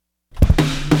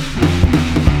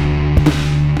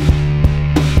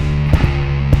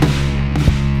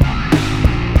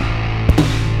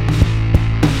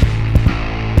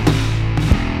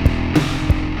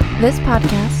This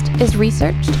podcast is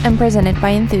researched and presented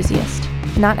by enthusiasts,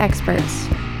 not experts,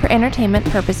 for entertainment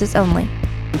purposes only.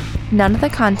 None of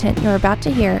the content you're about to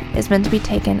hear is meant to be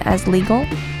taken as legal,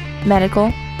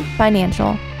 medical,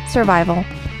 financial, survival,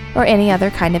 or any other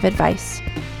kind of advice.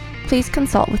 Please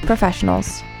consult with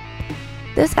professionals.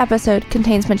 This episode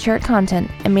contains mature content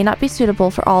and may not be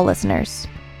suitable for all listeners.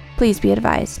 Please be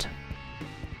advised.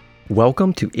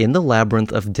 Welcome to In the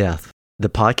Labyrinth of Death, the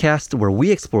podcast where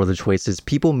we explore the choices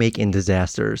people make in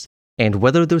disasters and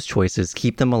whether those choices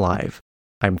keep them alive.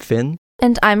 I'm Finn.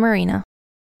 And I'm Marina.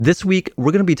 This week,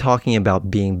 we're going to be talking about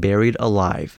being buried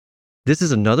alive. This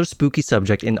is another spooky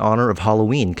subject in honor of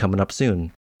Halloween coming up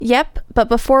soon. Yep, but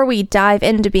before we dive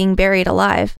into being buried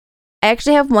alive, I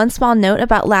actually have one small note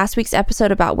about last week's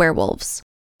episode about werewolves.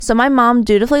 So my mom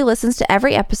dutifully listens to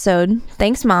every episode,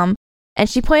 thanks Mom, and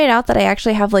she pointed out that I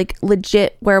actually have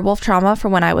legit werewolf trauma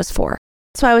from when I was 4.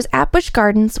 So I was at Busch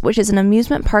Gardens, which is an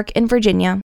amusement park in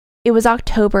Virginia. It was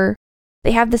October.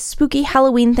 They have this spooky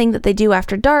Halloween thing that they do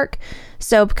after dark.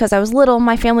 So because I was little,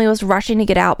 my family was rushing to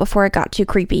get out before it got too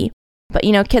creepy. But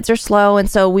kids are slow, and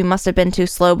so we must have been too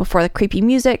slow before the creepy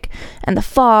music and the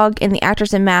fog and the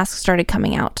actors in masks started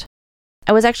coming out.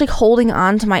 I was actually holding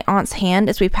on to my aunt's hand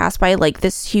as we passed by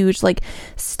this huge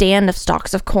stand of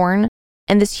stalks of corn.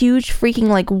 And this huge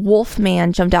freaking wolf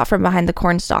man jumped out from behind the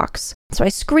corn stalks. So I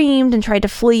screamed and tried to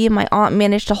flee, and my aunt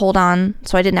managed to hold on,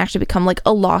 so I didn't actually become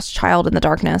a lost child in the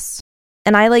darkness.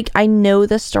 And I know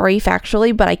the story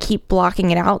factually, but I keep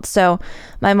blocking it out, so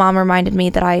my mom reminded me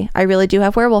that I really do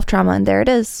have werewolf trauma, and there it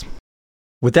is.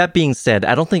 With that being said,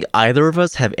 I don't think either of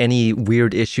us have any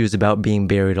weird issues about being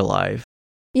buried alive.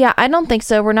 Yeah, I don't think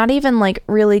so. We're not even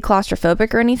really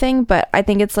claustrophobic or anything, but I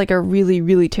think it's a really,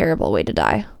 really terrible way to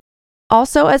die.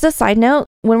 Also, as a side note,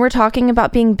 when we're talking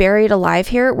about being buried alive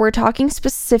here, we're talking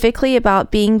specifically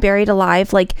about being buried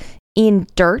alive in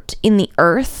dirt, in the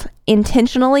earth,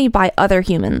 intentionally by other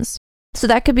humans. So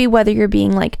that could be whether you're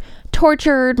being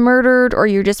tortured, murdered, or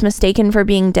you're just mistaken for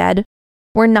being dead.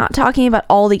 We're not talking about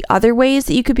all the other ways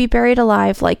that you could be buried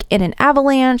alive, like in an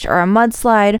avalanche or a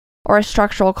mudslide or a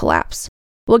structural collapse.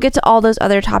 We'll get to all those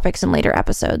other topics in later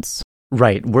episodes.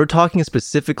 Right, we're talking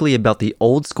specifically about the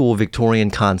old school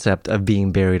Victorian concept of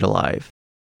being buried alive.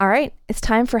 All right, it's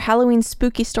time for Halloween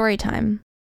spooky story time.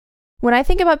 When I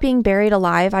think about being buried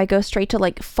alive, I go straight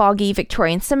to foggy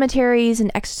Victorian cemeteries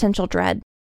and existential dread.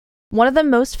 One of the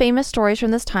most famous stories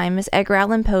from this time is Edgar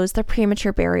Allan Poe's The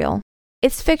Premature Burial.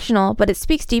 It's fictional, but it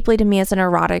speaks deeply to me as an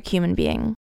erotic human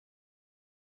being.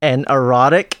 An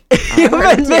erotic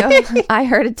human being? I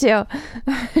heard it too.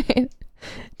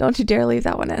 Don't you dare leave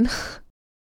that one in.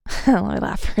 Let me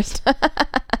laugh first.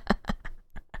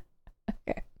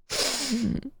 Okay.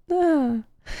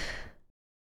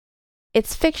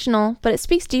 It's fictional, but it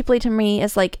speaks deeply to me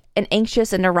as an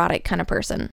anxious and neurotic kind of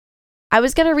person. I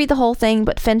was going to read the whole thing,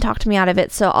 but Finn talked me out of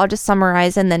it, so I'll just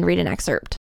summarize and then read an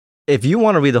excerpt. If you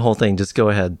want to read the whole thing, just go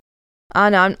ahead.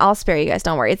 No, I'll spare you guys,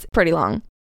 don't worry. It's pretty long.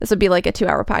 This would be a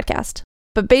 2-hour podcast.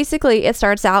 But basically, it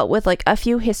starts out with a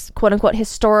few quote-unquote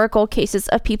historical cases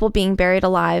of people being buried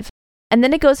alive, and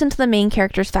then it goes into the main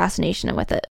character's fascination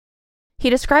with it. He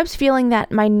describes feeling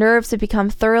that my nerves had become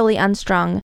thoroughly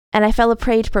unstrung, and I fell a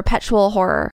prey to perpetual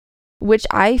horror, which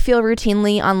I feel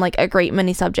routinely on a great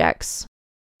many subjects.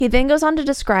 He then goes on to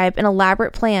describe an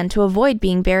elaborate plan to avoid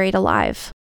being buried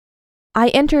alive. I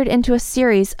entered into a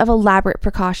series of elaborate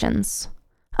precautions.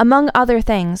 Among other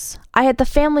things, I had the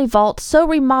family vault so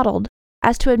remodeled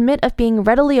as to admit of being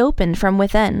readily opened from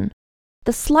within.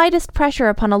 The slightest pressure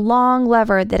upon a long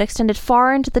lever that extended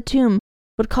far into the tomb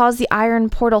would cause the iron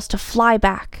portals to fly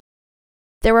back.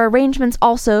 There were arrangements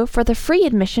also for the free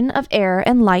admission of air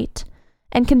and light,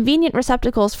 and convenient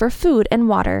receptacles for food and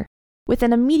water,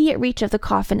 within immediate reach of the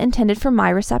coffin intended for my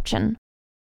reception.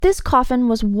 This coffin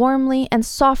was warmly and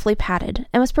softly padded,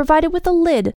 and was provided with a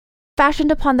lid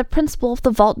fashioned upon the principle of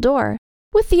the vault door,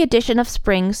 with the addition of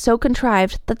springs so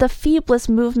contrived that the feeblest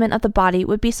movement of the body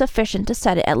would be sufficient to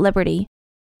set it at liberty.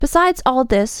 Besides all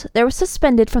this, there was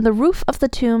suspended from the roof of the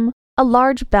tomb a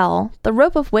large bell, the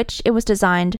rope of which, it was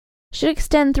designed, should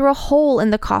extend through a hole in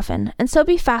the coffin, and so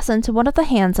be fastened to one of the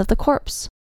hands of the corpse.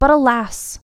 But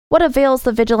alas, what avails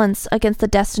the vigilance against the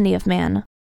destiny of man?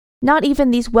 Not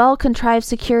even these well-contrived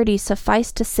securities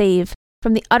sufficed to save,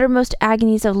 from the uttermost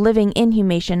agonies of living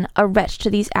inhumation, a wretch to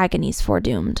these agonies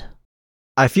foredoomed.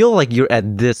 I feel like you're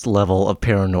at this level of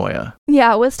paranoia.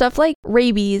 Yeah, with stuff like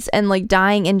rabies and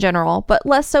dying in general, but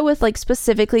less so with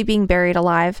specifically being buried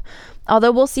alive.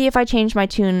 Although we'll see if I change my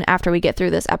tune after we get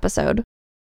through this episode.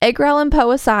 Edgar Allan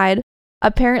Poe aside,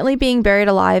 apparently being buried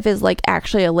alive is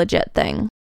actually a legit thing.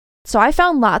 So I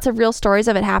found lots of real stories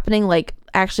of it happening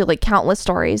actually like countless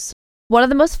stories. One of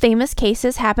the most famous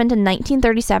cases happened in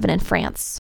 1937 in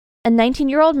France. A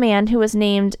 19-year-old man who was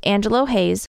named Angelo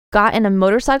Hayes got in a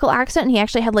motorcycle accident, and he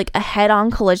actually had like a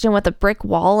head-on collision with a brick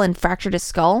wall and fractured his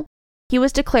skull. He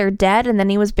was declared dead, and then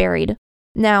he was buried.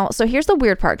 Now, so here's the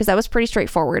weird part, because that was pretty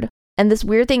straightforward. And this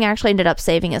weird thing actually ended up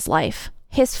saving his life.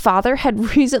 His father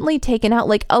had recently taken out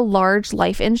like a large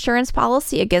life insurance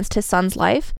policy against his son's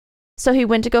life. So he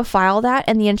went to go file that,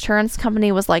 and the insurance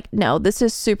company was like, no, this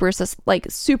is super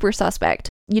suspect.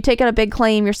 You take out a big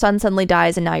claim, your son suddenly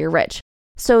dies, and now you're rich.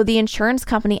 So the insurance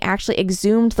company actually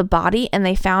exhumed the body, and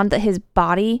they found that his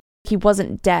body, he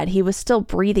wasn't dead. He was still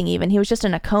breathing even. He was just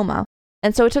in a coma.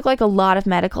 And so it took like a lot of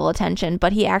medical attention,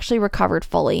 but he actually recovered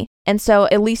fully. And so,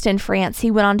 at least in France,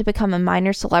 he went on to become a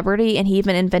minor celebrity, and he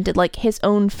even invented like his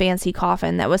own fancy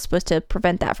coffin that was supposed to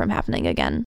prevent that from happening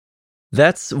again.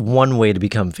 That's one way to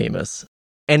become famous.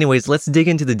 Anyways, let's dig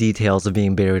into the details of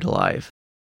being buried alive.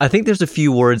 I think there's a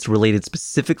few words related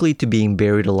specifically to being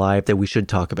buried alive that we should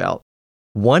talk about.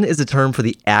 One is a term for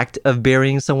the act of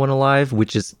burying someone alive,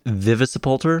 which is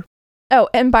vivisepulture. Oh,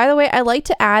 and by the way, I like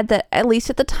to add that at least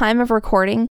at the time of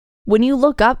recording, when you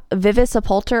look up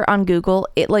vivisepulture on Google,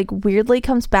 it like weirdly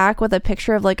comes back with a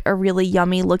picture of like a really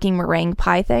yummy looking meringue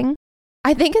pie thing.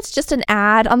 I think it's just an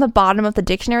ad on the bottom of the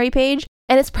dictionary page,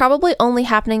 and it's probably only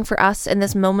happening for us in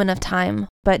this moment of time.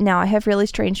 But now I have really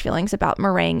strange feelings about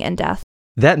meringue and death.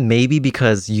 That may be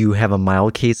because you have a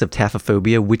mild case of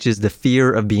taphophobia, which is the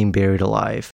fear of being buried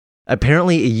alive.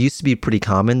 Apparently, it used to be pretty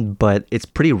common, but it's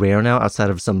pretty rare now outside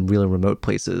of some really remote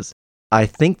places. I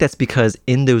think that's because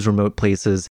in those remote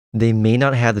places, they may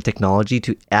not have the technology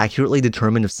to accurately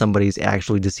determine if somebody's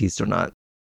actually deceased or not.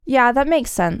 Yeah, that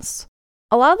makes sense.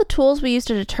 A lot of the tools we use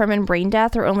to determine brain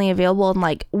death are only available in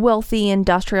like wealthy,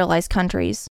 industrialized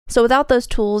countries. So without those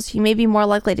tools, you may be more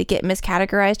likely to get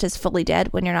miscategorized as fully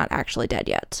dead when you're not actually dead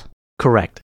yet.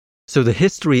 Correct. So the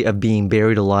history of being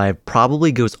buried alive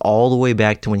probably goes all the way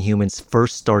back to when humans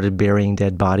first started burying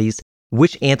dead bodies,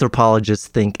 which anthropologists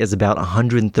think is about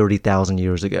 130,000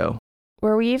 years ago.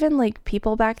 Were we even like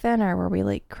people back then, or were we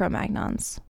like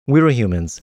Cro-Magnons? We were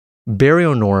humans.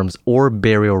 Burial norms or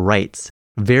burial rites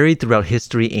varied throughout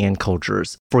history and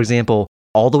cultures. For example,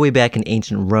 all the way back in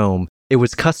ancient Rome, it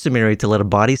was customary to let a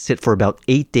body sit for about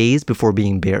 8 days before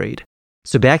being buried.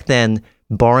 So back then,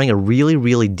 barring a really,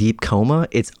 really deep coma,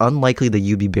 it's unlikely that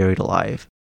you'd be buried alive.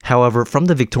 However, from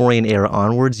the Victorian era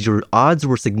onwards, your odds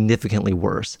were significantly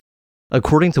worse.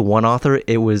 According to one author,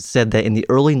 it was said that in the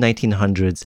early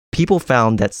 1900s, people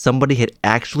found that somebody had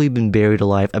actually been buried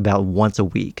alive about once a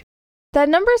week. That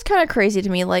number is kind of crazy to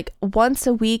me, like once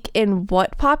a week in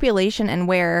what population and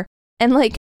where? And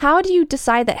like, how do you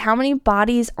decide that? How many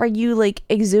bodies are you like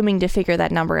exhuming to figure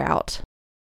that number out?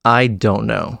 I don't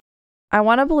know. I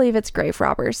want to believe it's grave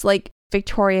robbers, like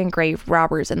Victorian grave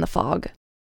robbers in the fog.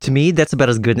 To me, that's about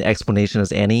as good an explanation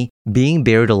as any. Being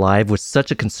buried alive was such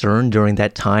a concern during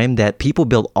that time that people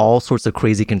built all sorts of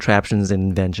crazy contraptions and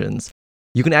inventions.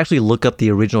 You can actually look up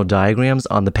the original diagrams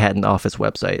on the Patent Office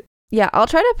website. Yeah, I'll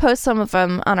try to post some of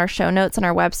them on our show notes on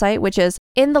our website, which is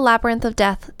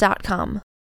inthelabyrinthofdeath.com.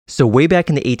 So way back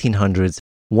in the 1800s,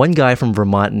 one guy from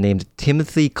Vermont named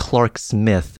Timothy Clark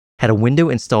Smith had a window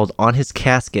installed on his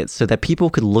casket so that people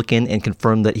could look in and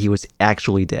confirm that he was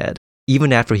actually dead,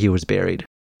 even after he was buried.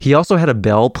 He also had a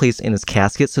bell placed in his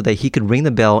casket so that he could ring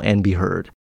the bell and be heard.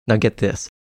 Now get this,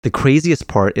 the craziest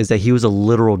part is that he was a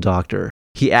literal doctor.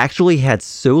 He actually had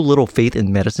so little faith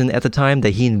in medicine at the time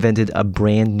that he invented a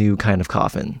brand new kind of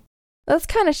coffin. That's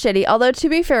kind of shitty. Although, to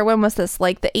be fair, when was this?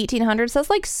 Like the 1800s? That's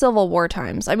like Civil War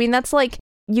times. I mean, that's like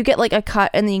you get like a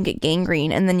cut and then you get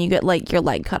gangrene and then you get like your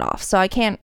leg cut off. So I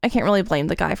can't really blame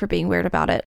the guy for being weird about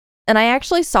it. And I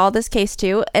actually saw this case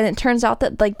too. And it turns out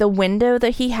that like the window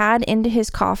that he had into his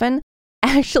coffin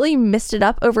actually misted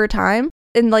up over time.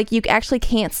 And like you actually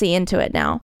can't see into it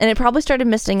now. And it probably started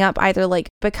misting up either like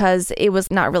because it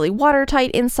was not really watertight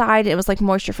inside. It was like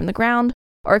moisture from the ground.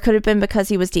 Or it could have been because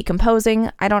he was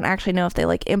decomposing. I don't actually know if they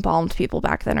like embalmed people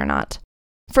back then or not.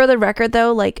 For the record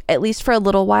though, like at least for a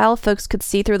little while, folks could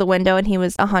see through the window and he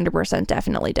was 100%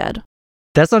 definitely dead.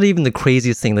 That's not even the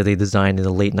craziest thing that they designed in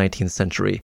the late 19th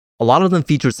century. A lot of them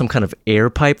featured some kind of air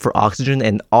pipe for oxygen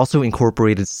and also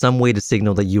incorporated some way to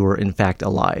signal that you were in fact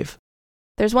alive.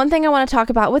 There's one thing I want to talk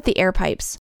about with the air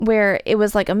pipes, where it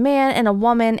was like a man and a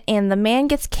woman and the man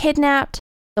gets kidnapped.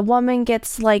 The woman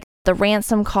gets like the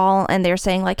ransom call and they're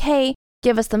saying like, hey,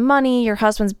 give us the money. Your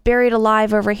husband's buried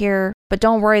alive over here, but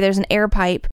don't worry, there's an air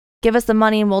pipe. Give us the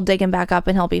money and we'll dig him back up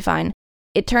and he'll be fine.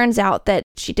 It turns out that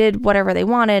she did whatever they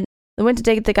wanted. They went to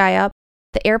dig the guy up.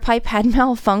 The air pipe had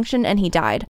malfunctioned and he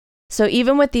died. So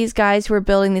even with these guys who are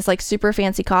building these like super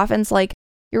fancy coffins, like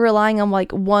you're relying on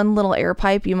like one little air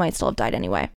pipe, you might still have died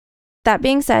anyway. That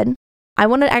being said, I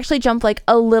want to actually jump like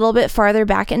a little bit farther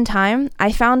back in time.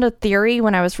 I found a theory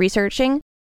when I was researching.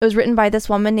 It was written by this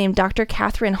woman named Dr.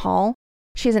 Catherine Hall.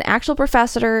 She's an actual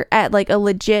professor at like a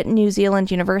legit New Zealand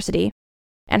university.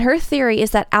 And her theory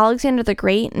is that Alexander the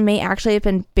Great may actually have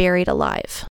been buried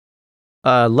alive.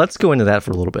 Let's go into that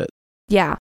for a little bit.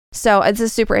 Yeah. So this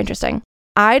is super interesting.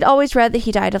 I'd always read that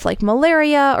he died of like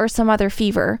malaria or some other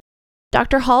fever.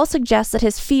 Dr. Hall suggests that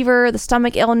his fever, the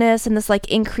stomach illness, and this like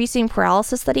increasing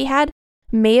paralysis that he had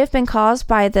may have been caused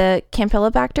by the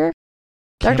Campylobacter.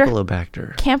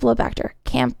 Campylobacter.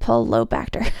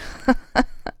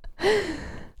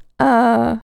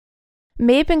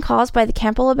 May have been caused by the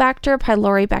Campylobacter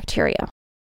pylori bacteria.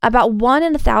 About 1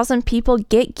 in 1,000 people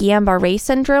get Guillain-Barré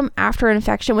syndrome after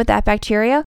infection with that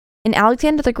bacteria, and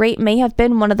Alexander the Great may have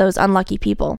been one of those unlucky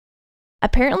people.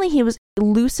 Apparently, he was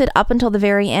lucid up until the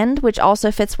very end, which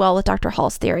also fits well with Dr.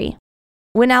 Hall's theory.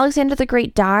 When Alexander the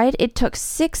Great died, it took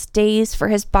 6 days for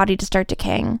his body to start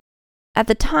decaying. At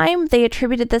the time, they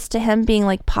attributed this to him being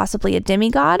like possibly a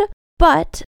demigod,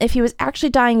 but if he was actually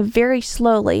dying very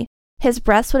slowly, his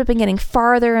breaths would have been getting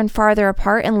farther and farther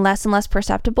apart and less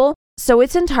perceptible, so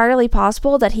it's entirely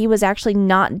possible that he was actually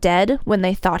not dead when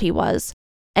they thought he was,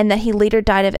 and that he later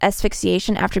died of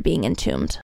asphyxiation after being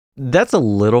entombed. That's a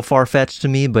little far-fetched to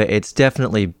me, but it's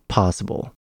definitely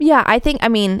possible. Yeah, I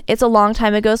mean, it's a long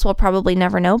time ago, so we'll probably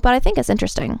never know, but I think it's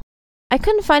interesting. I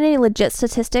couldn't find any legit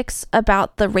statistics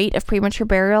about the rate of premature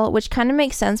burial, which kind of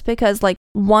makes sense because, like,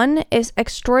 1 is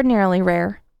extraordinarily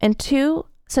rare, and 2,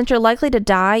 since you're likely to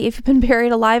die if you've been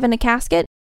buried alive in a casket,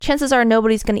 chances are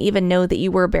nobody's going to even know that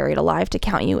you were buried alive to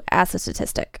count you as a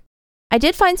statistic. I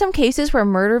did find some cases where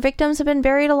murder victims have been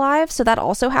buried alive, so that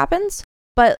also happens,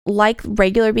 but like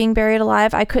regular being buried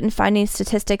alive, I couldn't find any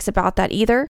statistics about that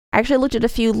either. I actually looked at a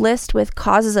few lists with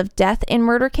causes of death in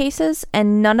murder cases,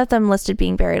 and none of them listed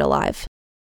being buried alive.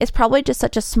 It's probably just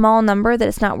such a small number that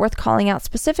it's not worth calling out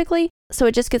specifically, so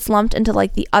it just gets lumped into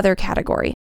like the other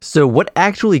category. So what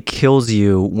actually kills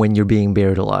you when you're being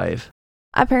buried alive?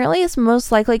 Apparently, it's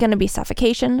most likely going to be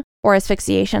suffocation or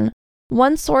asphyxiation.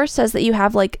 One source says that you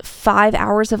have like 5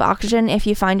 hours of oxygen if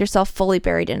you find yourself fully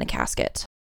buried in a casket.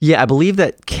 Yeah, I believe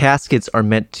that caskets are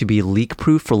meant to be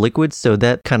leak-proof for liquids, so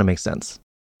that kind of makes sense.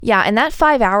 Yeah, and that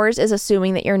 5 hours is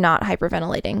assuming that you're not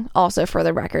hyperventilating, also for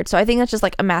the record. So I think that's just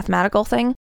like a mathematical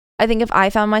thing. I think if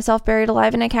I found myself buried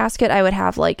alive in a casket, I would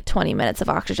have like 20 minutes of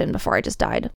oxygen before I just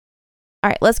died. All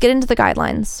right, let's get into the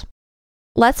guidelines.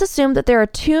 Let's assume that there are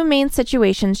 2 main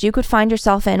situations you could find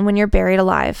yourself in when you're buried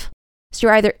alive. So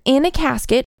you're either in a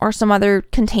casket or some other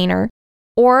container,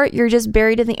 or you're just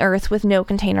buried in the earth with no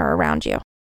container around you.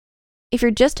 If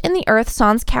you're just in the earth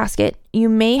sans casket, you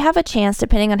may have a chance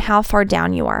depending on how far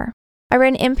down you are. I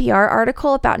read an NPR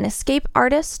article about an escape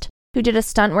artist who did a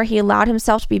stunt where he allowed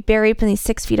himself to be buried beneath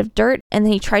 6 feet of dirt and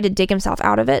then he tried to dig himself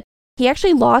out of it. He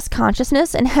actually lost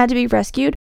consciousness and had to be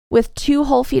rescued with 2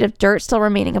 whole feet of dirt still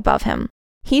remaining above him.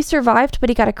 He survived, but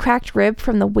he got a cracked rib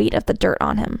from the weight of the dirt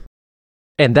on him.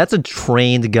 And that's a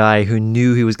trained guy who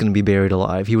knew he was going to be buried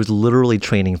alive. He was literally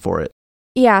training for it.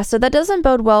 Yeah, so that doesn't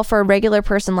bode well for a regular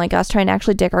person like us trying to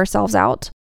actually dig ourselves out.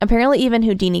 Apparently even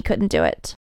Houdini couldn't do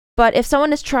it. But if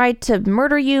someone has tried to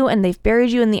murder you and they've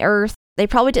buried you in the earth, they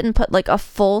probably didn't put like a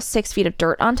full 6 feet of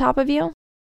dirt on top of you.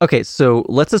 Okay, so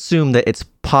let's assume that it's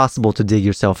possible to dig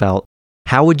yourself out.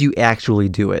 How would you actually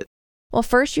do it? Well,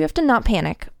 first you have to not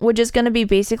panic, which is going to be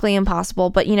basically impossible.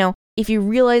 But if you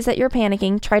realize that you're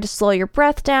panicking, try to slow your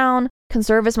breath down,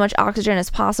 conserve as much oxygen as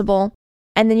possible.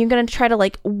 And then you're going to try to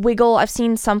like wiggle. I've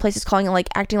seen some places calling it like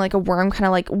acting like a worm, kind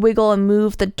of like wiggle and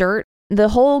move the dirt. The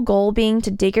whole goal being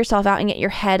to dig yourself out and get your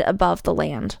head above the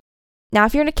land. Now,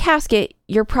 if you're in a casket,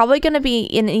 you're probably going to be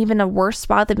in even a worse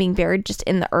spot than being buried just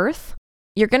in the earth.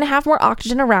 You're going to have more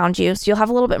oxygen around you, so you'll have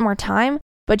a little bit more time,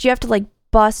 but you have to like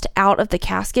bust out of the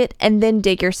casket and then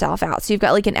dig yourself out. So you've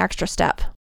got like an extra step.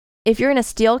 If you're in a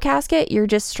steel casket, you're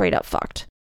just straight up fucked.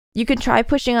 You can try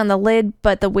pushing on the lid,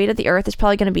 but the weight of the earth is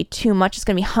probably going to be too much. It's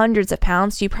going to be hundreds of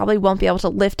pounds, so you probably won't be able to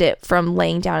lift it from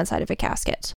laying down inside of a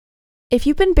casket. If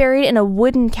you've been buried in a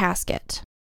wooden casket,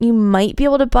 you might be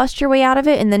able to bust your way out of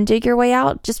it and then dig your way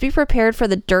out. Just be prepared for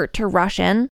the dirt to rush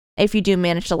in if you do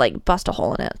manage to like bust a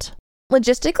hole in it.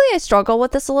 Logistically, I struggle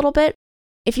with this a little bit.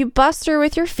 If you bust through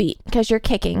with your feet because you're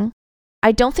kicking,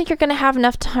 I don't think you're going to have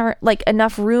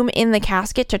enough room in the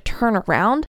casket to turn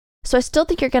around. So I still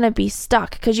think you're going to be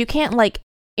stuck because you can't like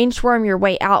inchworm your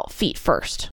way out feet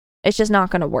first. It's just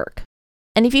not going to work.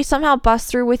 And if you somehow bust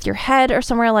through with your head or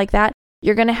somewhere like that,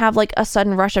 you're going to have like a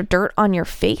sudden rush of dirt on your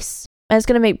face. and it's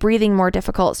going to make breathing more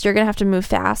difficult, so you're going to have to move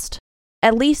fast.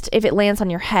 At least if it lands on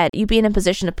your head, you'd be in a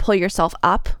position to pull yourself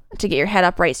up to get your head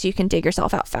upright so you can dig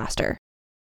yourself out faster.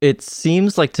 It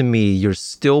seems like to me you're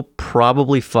still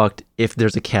probably fucked if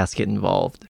there's a casket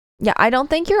involved. Yeah, I don't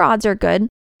think your odds are good.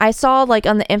 I saw like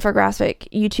on the infographic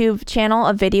YouTube channel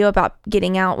a video about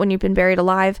getting out when you've been buried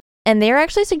alive, and they're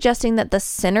actually suggesting that the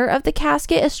center of the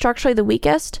casket is structurally the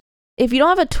weakest. If you don't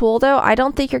have a tool though, I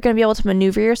don't think you're going to be able to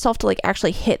maneuver yourself to like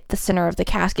actually hit the center of the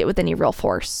casket with any real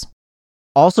force.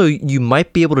 Also, you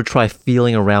might be able to try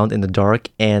feeling around in the dark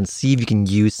and see if you can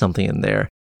use something in there.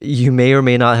 You may or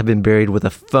may not have been buried with a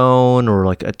phone or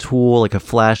like a tool, like a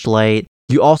flashlight.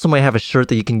 You also might have a shirt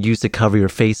that you can use to cover your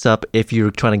face up if you're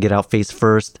trying to get out face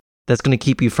first. That's going to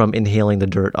keep you from inhaling the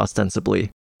dirt, ostensibly.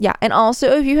 Yeah, and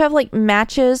also if you have like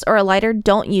matches or a lighter,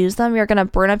 don't use them. You're going to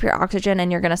burn up your oxygen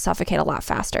and you're going to suffocate a lot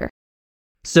faster.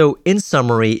 So, in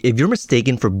summary, if you're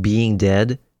mistaken for being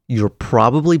dead, you're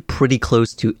probably pretty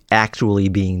close to actually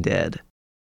being dead.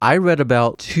 I read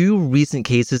about 2 recent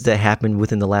cases that happened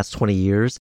within the last 20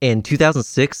 years. In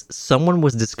 2006, someone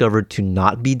was discovered to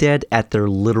not be dead at their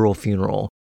literal funeral.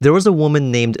 There was a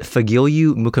woman named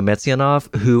Fagilyu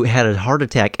Mukhametsyanov who had a heart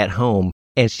attack at home,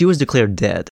 and she was declared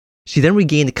dead. She then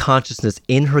regained consciousness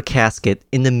in her casket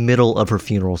in the middle of her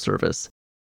funeral service.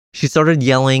 She started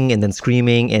yelling and then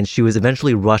screaming, and she was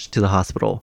eventually rushed to the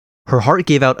hospital. Her heart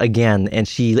gave out again, and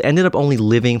she ended up only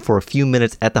living for a few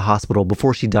minutes at the hospital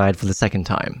before she died for the second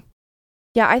time.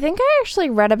 Yeah, I think I actually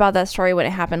read about that story when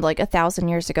it happened like 1,000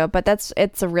 years ago, but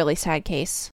it's a really sad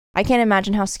case. I can't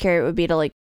imagine how scary it would be to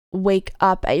like wake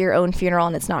up at your own funeral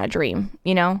and it's not a dream,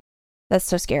 you know? That's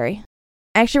so scary.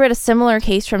 I actually read a similar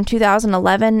case from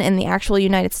 2011 in the actual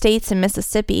United States in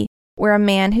Mississippi, where a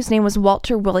man whose name was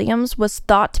Walter Williams was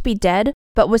thought to be dead,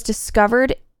 but was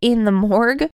discovered in the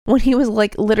morgue when he was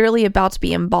like literally about to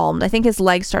be embalmed. I think his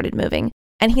legs started moving,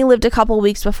 and he lived a couple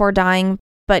weeks before dying,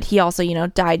 but he also,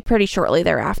 died pretty shortly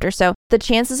thereafter. So the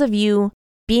chances of you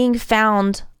being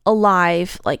found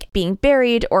alive, like being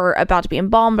buried or about to be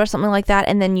embalmed or something like that,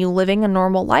 and then you living a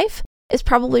normal life is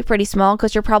probably pretty small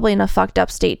because you're probably in a fucked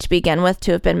up state to begin with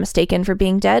to have been mistaken for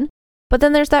being dead. But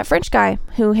then there's that French guy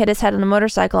who hit his head on a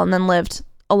motorcycle and then lived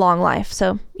a long life.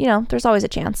 So, there's always a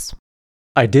chance.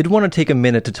 I did want to take a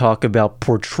minute to talk about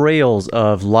portrayals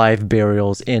of live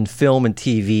burials in film and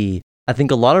TV. I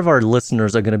think a lot of our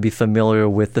listeners are going to be familiar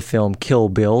with the film Kill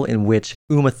Bill, in which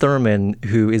Uma Thurman,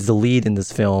 who is the lead in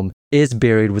this film, is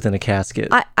buried within a casket.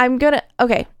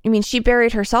 Okay, you mean she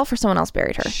buried herself or someone else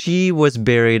buried her? She was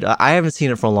buried, I haven't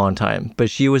seen it for a long time, but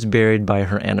she was buried by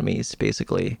her enemies,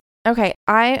 basically. Okay,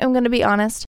 I am going to be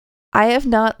honest. I have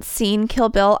not seen Kill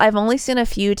Bill. I've only seen a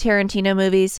few Tarantino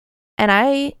movies, and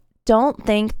I don't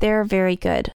think they're very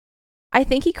good. I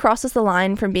think he crosses the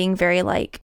line from being very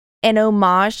an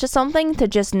homage to something to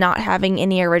just not having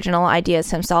any original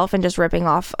ideas himself and just ripping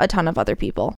off a ton of other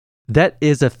people. That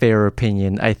is a fair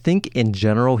opinion. I think in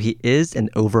general he is an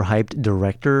overhyped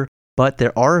director, but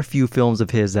there are a few films of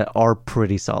his that are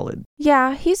pretty solid.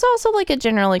 Yeah, he's also a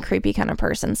generally creepy kind of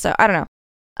person, so I don't know.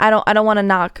 I don't want to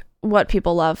knock what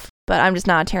people love, but I'm just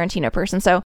not a Tarantino person.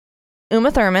 So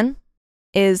Uma Thurman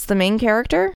is the main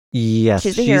character. Yes,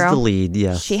 she's the lead,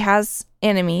 yes. She has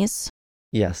enemies.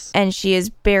 Yes. And she is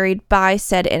buried by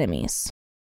said enemies.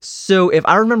 So if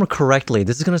I remember correctly,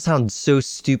 this is going to sound so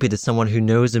stupid to someone who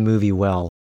knows the movie well.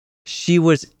 She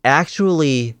was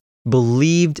actually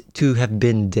believed to have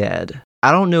been dead.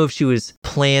 I don't know if she was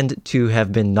planned to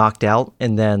have been knocked out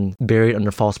and then buried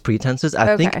under false pretenses.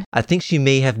 I think she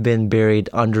may have been buried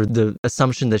under the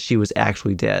assumption that she was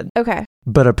actually dead. Okay.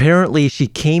 But apparently she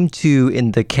came to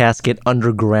in the casket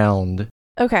underground.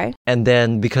 Okay. And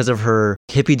then because of her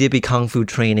hippy-dippy kung fu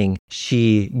training,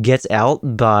 she gets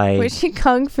out by... Wait, she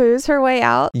kung fu's her way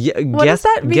out? Yeah, what does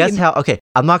that mean? Guess how... Okay,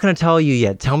 I'm not going to tell you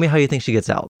yet. Tell me how you think she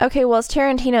gets out. Okay, well, it's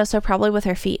Tarantino, so probably with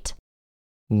her feet.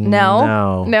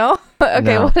 No? Okay, No.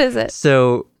 What is it?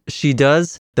 So she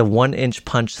does the 1-inch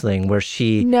punch thing where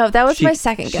she... No, that was my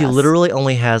second guess. She literally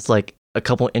only has a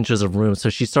couple inches of room. So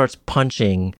she starts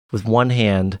punching with one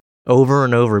hand over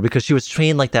and over because she was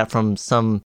trained like that from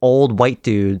some old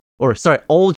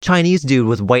Chinese dude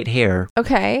with white hair.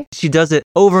 Okay. She does it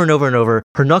over and over and over.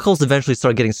 Her knuckles eventually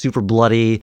start getting super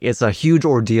bloody. It's a huge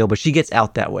ordeal, but she gets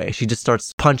out that way. She just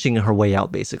starts punching her way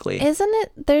out, basically. Isn't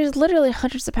it? There's literally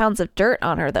hundreds of pounds of dirt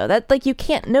on her, though. That, you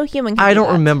can't, no human can I do don't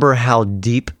that. remember how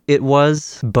deep it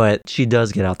was, but she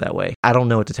does get out that way. I don't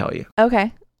know what to tell you.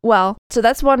 Okay. Well, so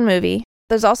that's one movie.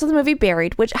 There's also the movie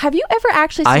Buried, which have you ever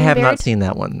actually seen? I have Buried? not seen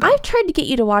that one. No. I've tried to get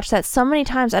you to watch that so many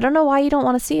times. I don't know why you don't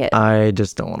want to see it. I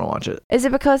just don't want to watch it. Is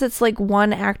it because it's like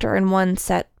one actor and one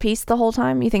set piece the whole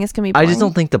time? You think it's going to be boring? I just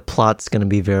don't think the plot's going to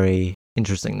be very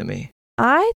interesting to me.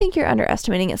 I think you're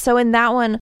underestimating it. So in that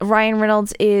one, Ryan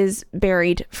Reynolds is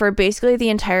buried for basically the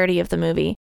entirety of the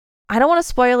movie. I don't want to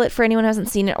spoil it for anyone who hasn't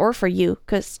seen it or for you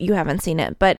because you haven't seen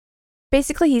it. But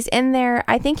basically he's in there.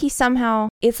 I think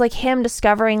it's like him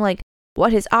discovering like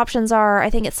what his options are. I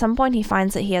think at some point he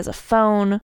finds that he has a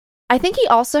phone. I think he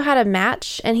also had a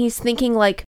match and he's thinking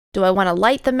like, do I want to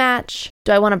light the match?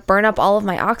 Do I want to burn up all of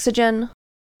my oxygen?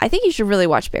 I think you should really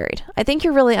watch Buried. I think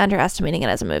you're really underestimating it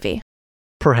as a movie.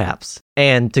 Perhaps.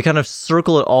 And to kind of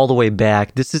circle it all the way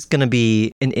back, this is going to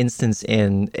be an instance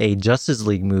in a Justice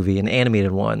League movie, an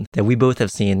animated one, that we both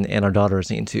have seen and our daughter has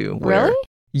seen too. Really?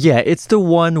 Yeah, it's the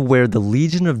one where the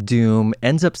Legion of Doom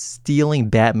ends up stealing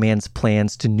Batman's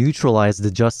plans to neutralize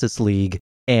the Justice League,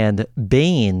 and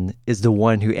Bane is the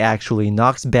one who actually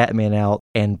knocks Batman out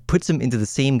and puts him into the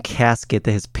same casket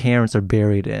that his parents are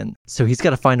buried in. So he's got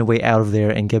to find a way out of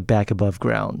there and get back above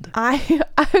ground.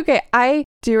 I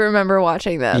do remember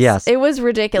watching this. Yes. It was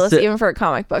ridiculous even for a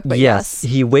comic book, but yes.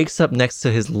 He wakes up next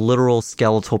to his literal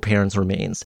skeletal parents'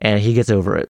 remains and he gets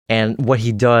over it. And what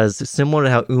he does, similar to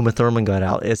how Uma Thurman got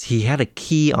out, is he had a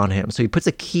key on him. So he puts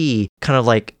a key kind of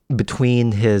like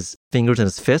between his fingers and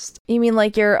his fist. You mean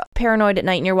like you're paranoid at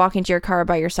night and you're walking to your car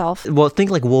by yourself? Well,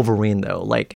 think like Wolverine, though.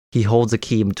 Like he holds a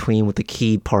key in between with the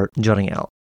key part jutting out.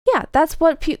 Yeah, that's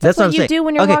what you do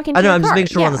when you're walking to your car. I'm just making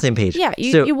sure we're on the same page. Yeah,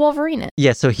 you Wolverine it.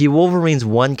 Yeah, so he Wolverines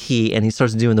one key and he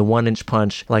starts doing the 1-inch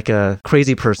punch like a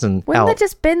crazy person. Wouldn't that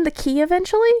just bend the key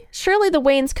eventually? Surely the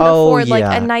Waynes could afford like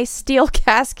a nice steel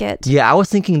casket. Yeah, I was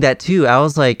thinking that too. I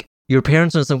was like, your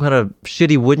parents are in some kind of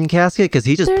shitty wooden casket because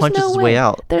he just punches his way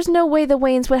out. There's no way the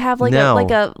Waynes would have like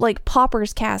a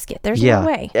pauper's casket. There's no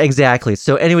way. Exactly.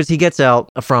 So anyways, he gets out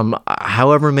from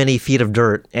however many feet of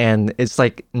dirt and it's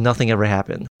like nothing ever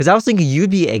happened. Because I was thinking you'd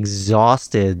be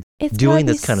exhausted doing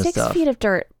this kind of stuff. 6 feet of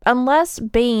dirt. Unless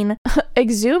Bane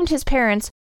exhumed his parents,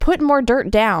 put more dirt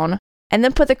down, and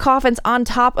then put the coffins on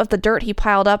top of the dirt he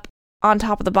piled up on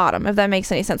top of the bottom, if that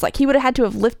makes any sense. Like he would have had to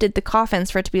have lifted the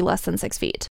coffins for it to be less than 6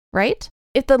 feet. Right?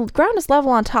 If the ground is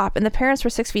level on top and the parents were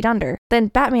 6 feet under, then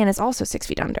Batman is also 6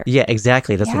 feet under. Yeah,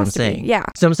 exactly. That's what I'm saying. Yeah.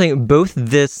 So I'm saying both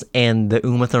this and the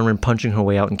Uma Thurman punching her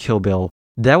way out in Kill Bill,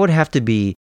 that would have to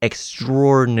be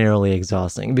extraordinarily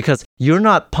exhausting because you're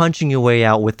not punching your way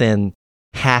out within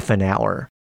half an hour.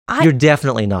 You're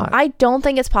definitely not. I don't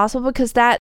think it's possible because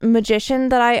that magician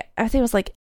that I think it was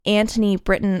like Anthony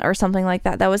Britton or something like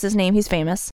that. That was his name. He's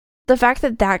famous. The fact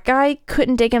that guy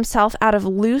couldn't dig himself out of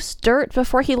loose dirt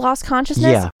before he lost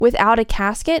consciousness without a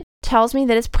casket tells me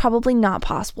that it's probably not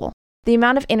possible. The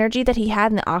amount of energy that he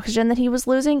had and the oxygen that he was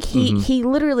losing, he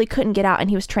literally couldn't get out and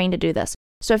he was trained to do this.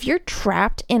 So if you're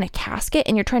trapped in a casket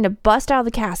and you're trying to bust out of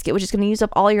the casket, which is going to use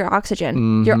up all your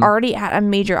oxygen, you're already at a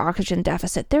major oxygen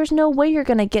deficit. There's no way you're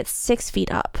going to get 6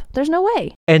 feet up. There's no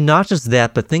way. And not just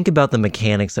that, but think about the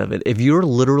mechanics of it. If you're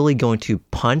literally going to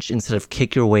punch instead of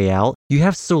kick your way out, you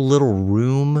have so little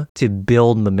room to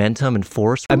build momentum and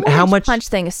force. How much punch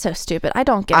thing is so stupid. I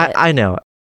don't get it. I know.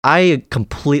 I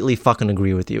completely fucking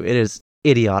agree with you. It is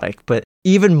idiotic, but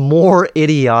even more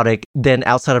idiotic than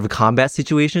outside of a combat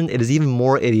situation, it is even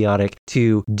more idiotic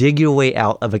to dig your way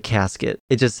out of a casket.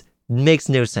 It just makes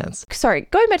no sense. Sorry,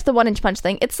 going back to the 1-inch punch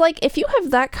thing, it's like if you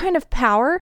have that kind of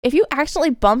power, if you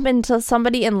accidentally bump into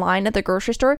somebody in line at the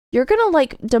grocery store, you're gonna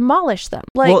like demolish them.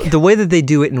 Well, the way that they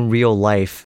do it in real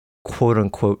life, quote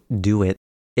unquote, do it,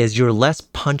 is you're less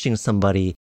punching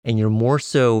somebody and you're more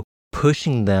so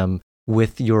pushing them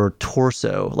with your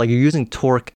torso. Like you're using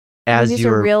torque as these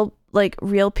are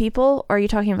real people, or are you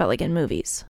talking about like in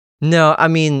movies? No, I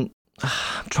mean,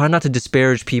 I'm trying not to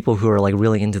disparage people who are like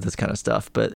really into this kind of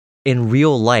stuff, but in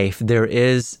real life, there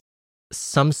is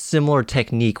some similar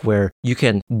technique where you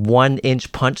can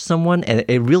 1-inch punch someone and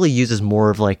it really uses more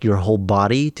of like your whole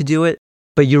body to do it,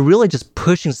 but you're really just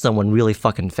pushing someone really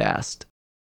fucking fast.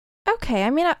 Okay, I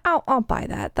mean, I'll buy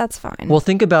that. That's fine. Well,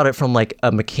 think about it from like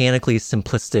a mechanically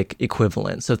simplistic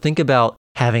equivalent. So think about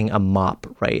having a mop,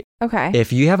 right? Okay.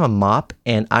 If you have a mop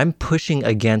and I'm pushing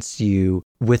against you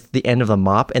with the end of the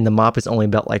mop and the mop is only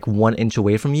about like 1 inch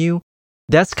away from you,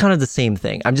 that's kind of the same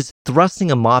thing. I'm just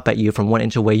thrusting a mop at you from 1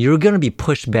 inch away. You're going to be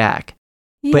pushed back,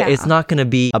 but it's not going to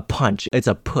be a punch. It's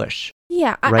a push.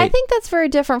 Yeah, right? I think that's very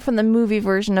different from the movie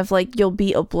version of like you'll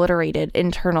be obliterated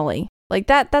internally. Like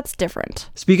that's different.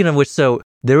 Speaking of which, so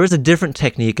there is a different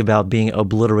technique about being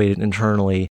obliterated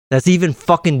internally that's even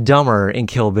fucking dumber in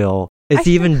Kill Bill. It's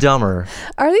even dumber.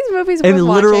 Are these movies I worth mean,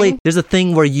 literally, watching? there's a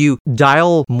thing where you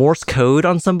dial Morse code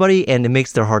on somebody and it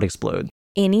makes their heart explode.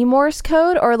 Any Morse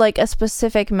code or like a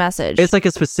specific message? It's like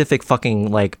a specific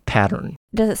fucking like pattern.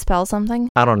 Does it spell something?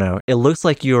 I don't know. It looks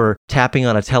like you're tapping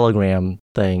on a telegram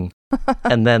thing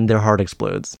and then their heart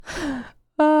explodes.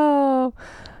 Oh.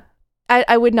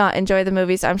 I would not enjoy the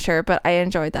movies, I'm sure, but I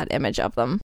enjoyed that image of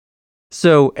them.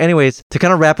 So anyways, to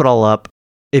kind of wrap it all up,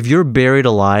 if you're buried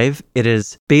alive, it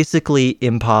is basically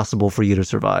impossible for you to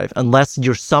survive unless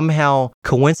you're somehow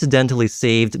coincidentally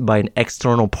saved by an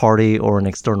external party or an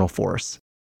external force.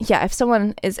 Yeah, if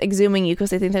someone is exhuming you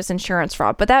because they think there's insurance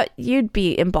fraud, but that you'd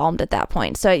be embalmed at that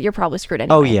point, so you're probably screwed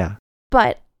anyway. Oh, yeah.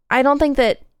 But I don't think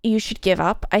that you should give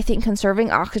up. I think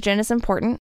conserving oxygen is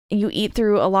important. You eat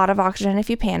through a lot of oxygen if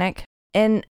you panic.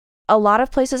 And a lot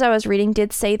of places I was reading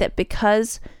did say that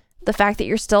because the fact that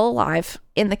you're still alive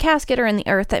in the casket or in the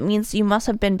earth, that means you must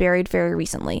have been buried very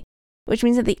recently, which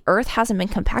means that the earth hasn't been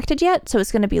compacted yet, so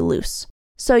it's going to be loose.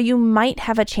 So you might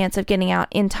have a chance of getting out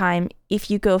in time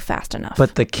if you go fast enough.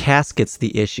 But the casket's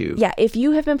the issue. Yeah, if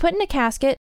you have been put in a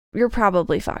casket, you're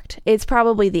probably fucked. It's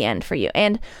probably the end for you.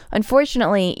 And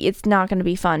unfortunately, it's not going to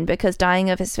be fun because dying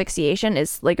of asphyxiation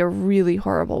is like a really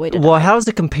horrible way to die. Well, how does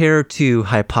it compare to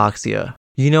hypoxia?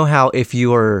 You know how if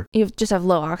you just have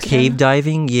low oxygen? Cave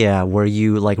diving, yeah, where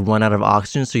you like run out of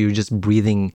oxygen, so you're just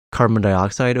breathing carbon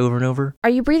dioxide over and over? Are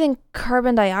you breathing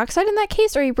carbon dioxide in that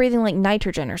case, or are you breathing like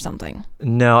nitrogen or something?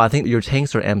 No, I think your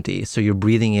tanks are empty, so you're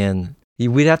breathing in.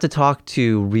 We'd have to talk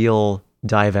to real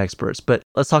dive experts, but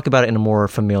let's talk about it in a more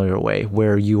familiar way,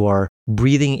 where you are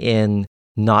breathing in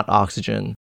not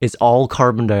oxygen. It's all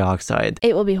carbon dioxide.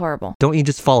 It will be horrible. Don't you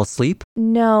just fall asleep?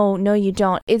 No, you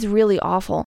don't. It's really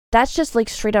awful. That's just like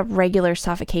straight up regular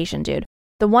suffocation, dude.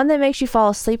 The one that makes you fall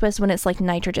asleep is when it's like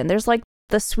nitrogen. There's like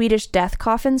the Swedish death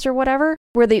coffins or whatever,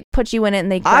 where they put you in it and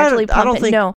they gradually pump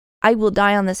it. No, I will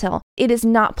die on this hill. It is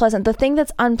not pleasant. The thing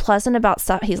that's unpleasant about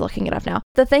he's looking it up now.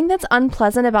 The thing that's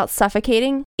unpleasant about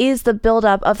suffocating is the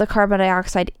buildup of the carbon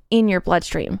dioxide in your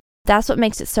bloodstream. That's what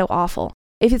makes it so awful.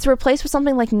 If it's replaced with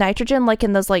something like nitrogen, like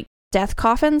in those like death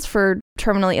coffins for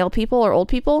terminally ill people or old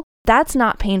people, that's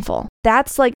not painful.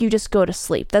 That's like you just go to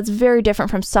sleep. That's very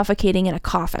different from suffocating in a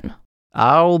coffin.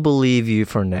 I'll believe you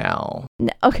for now.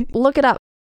 No, okay, look it up.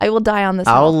 I will die on this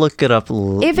hill. I'll look it up.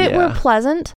 If it were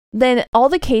pleasant, then all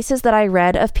the cases that I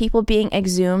read of people being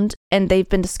exhumed and they've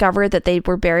been discovered that they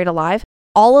were buried alive,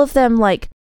 all of them like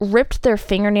ripped their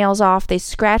fingernails off. They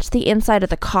scratched the inside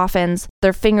of the coffins.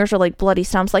 Their fingers were like bloody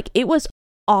stumps. Like it was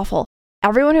awful.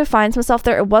 Everyone who finds himself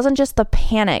there, it wasn't just the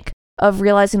panic of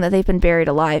realizing that they've been buried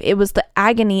alive. It was the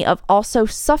agony of also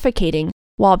suffocating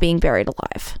while being buried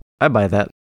alive. I buy that.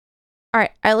 All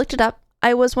right, I looked it up.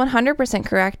 I was 100%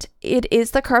 correct. It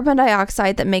is the carbon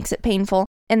dioxide that makes it painful,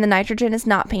 and the nitrogen is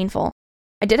not painful.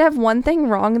 I did have one thing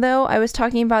wrong, though. I was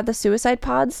talking about the suicide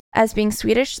pods as being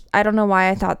Swedish. I don't know why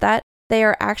I thought that. They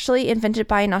are actually invented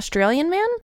by an Australian man,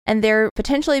 and they're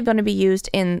potentially going to be used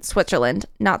in Switzerland,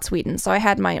 not Sweden. So I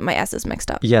had my S's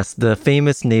mixed up. Yes, the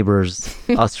famous neighbors,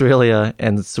 Australia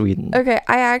and Sweden. Okay,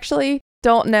 I actually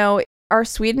don't know. Are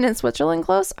Sweden and Switzerland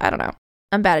close? I don't know.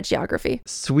 I'm bad at geography.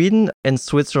 Sweden and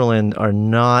Switzerland are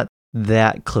not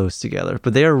that close together,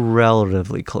 but they are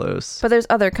relatively close. But there's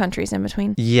other countries in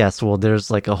between. Yes, well, there's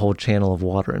like a whole channel of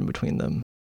water in between them.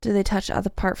 Do they touch other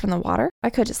part from the water? I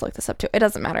could just look this up too. It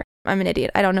doesn't matter. I'm an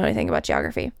idiot. I don't know anything about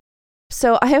geography.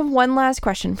 So I have one last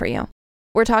question for you.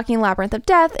 We're talking labyrinth of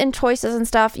death and choices and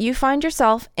stuff. You find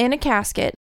yourself in a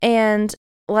casket and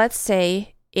let's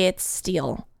say it's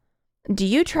steel. Do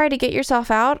you try to get yourself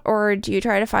out, or do you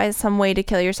try to find some way to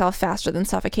kill yourself faster than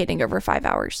suffocating over 5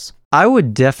 hours? I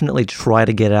would definitely try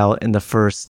to get out in the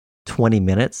first 20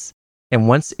 minutes. And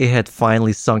once it had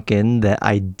finally sunk in that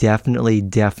I definitely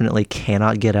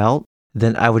cannot get out,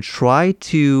 then I would try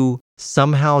to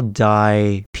somehow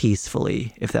die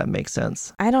peacefully, if that makes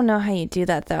sense. I don't know how you do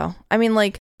that, though. I mean,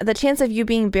 like, the chance of you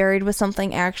being buried with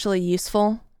something actually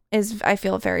useful is, I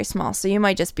feel, very small. So you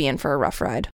might just be in for a rough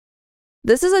ride.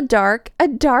 This is a dark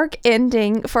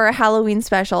ending for a Halloween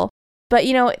special. But,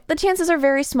 you know, the chances are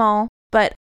very small,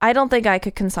 but I don't think I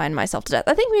could consign myself to death.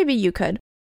 I think maybe you could.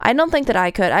 I don't think that I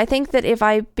could. I think that if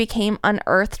I became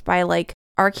unearthed by, like,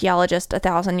 archaeologists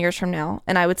 1,000 years from now,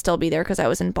 and I would still be there because I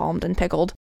was embalmed and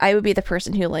pickled, I would be the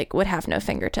person who, like, would have no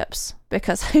fingertips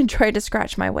because I tried to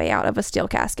scratch my way out of a steel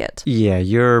casket. Yeah,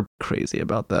 you're crazy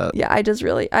about that. Yeah, I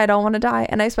don't want to die.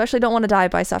 And I especially don't want to die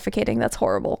by suffocating. That's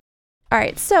horrible. All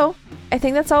right, so I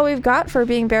think that's all we've got for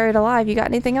being buried alive. You got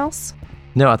anything else?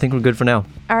 No, I think we're good for now.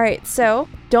 All right, so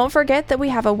don't forget that we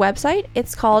have a website.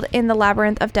 It's called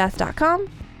inthelabyrinthofdeath.com.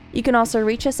 You can also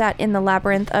reach us at In the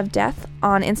Labyrinth of Death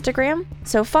on Instagram.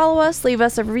 So follow us, leave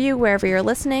us a review wherever you're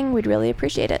listening. We'd really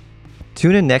appreciate it.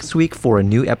 Tune in next week for a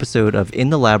new episode of In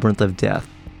the Labyrinth of Death.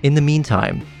 In the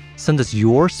meantime, send us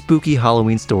your spooky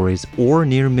Halloween stories or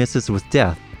near misses with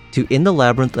death to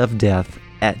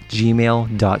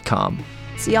inthelabyrinthofdeath@gmail.com.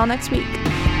 See y'all next week.